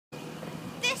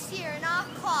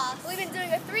our class, We've been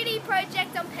doing a 3D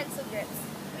project on pencil grips.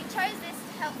 we chose this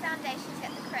to help foundations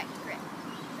get the correct grip.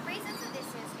 The reason for this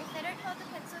is if they don't hold the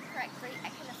pencil correctly,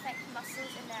 it can affect muscles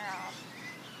in their arm.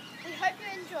 We hope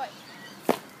you enjoy.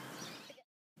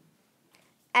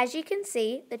 As you can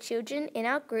see, the children in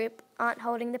our group aren't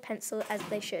holding the pencil as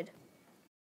they should.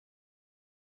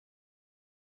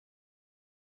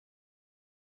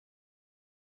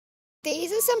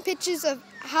 These are some pictures of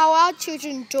how our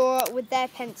children draw with their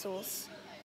pencils.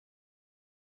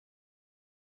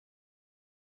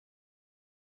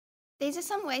 These are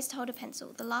some ways to hold a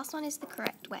pencil. The last one is the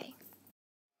correct way.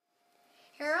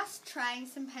 Here are us trying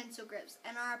some pencil grips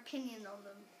and our opinion on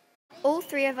them. All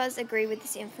three of us agree with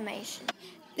this information.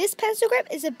 This pencil grip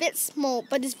is a bit small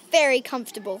but is very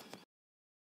comfortable.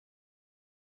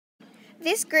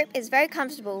 This grip is very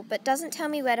comfortable but doesn't tell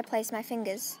me where to place my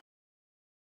fingers.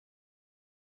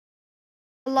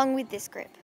 Along with this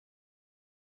grip.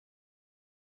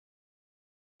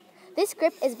 This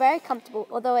grip is very comfortable,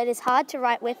 although it is hard to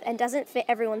write with and doesn't fit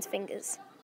everyone's fingers.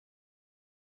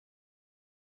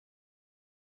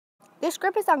 This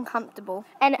grip is uncomfortable.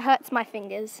 And it hurts my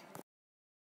fingers.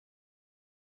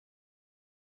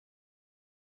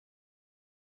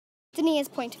 Dania's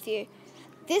point of view.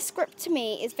 This grip to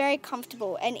me is very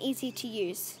comfortable and easy to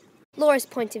use. Laura's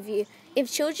point of view. If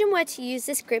children were to use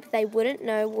this grip, they wouldn't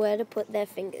know where to put their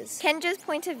fingers. Kendra's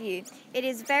point of view. It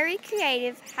is very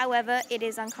creative, however, it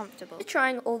is uncomfortable.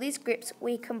 Trying all these grips,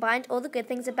 we combined all the good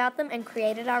things about them and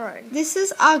created our own. This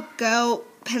is our girl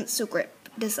pencil grip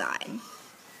design.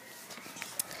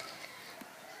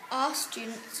 Our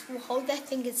students will hold their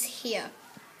fingers here,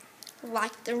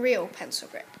 like the real pencil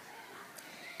grip.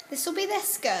 This will be their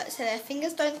skirt, so their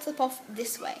fingers don't slip off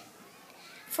this way.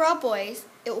 For our boys,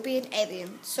 it will be an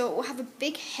alien, so it will have a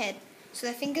big head, so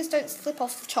their fingers don't slip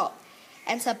off the top,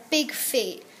 and some big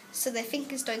feet, so their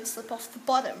fingers don't slip off the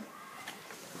bottom.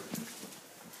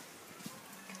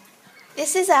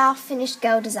 This is our finished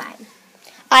girl design.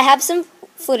 I have some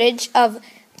footage of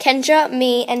Kendra,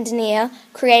 me and Dania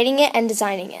creating it and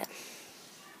designing it.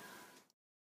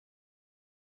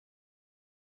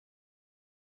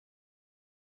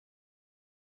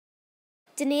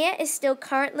 Dania is still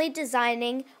currently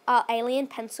designing our alien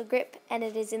pencil grip and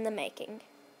it is in the making.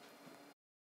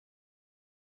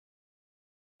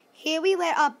 Here we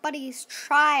let our buddies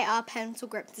try our pencil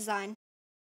grip design.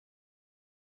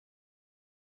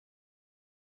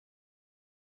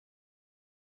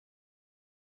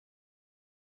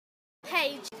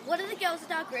 Paige, one of the girls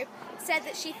in our group, said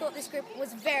that she thought this grip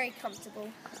was very comfortable.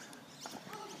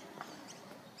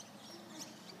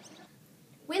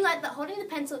 We learned that holding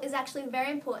the pencil is actually very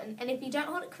important, and if you don't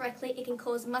hold it correctly, it can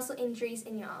cause muscle injuries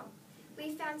in your arm.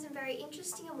 We found some very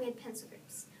interesting and weird pencil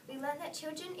grips. We learned that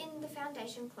children in the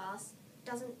foundation class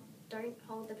don't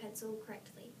hold the pencil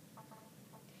correctly.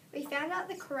 We found out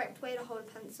the correct way to hold a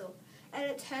pencil, and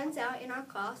it turns out in our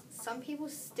class, some people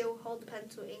still hold the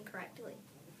pencil incorrectly.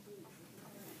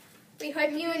 We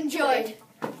hope you enjoyed.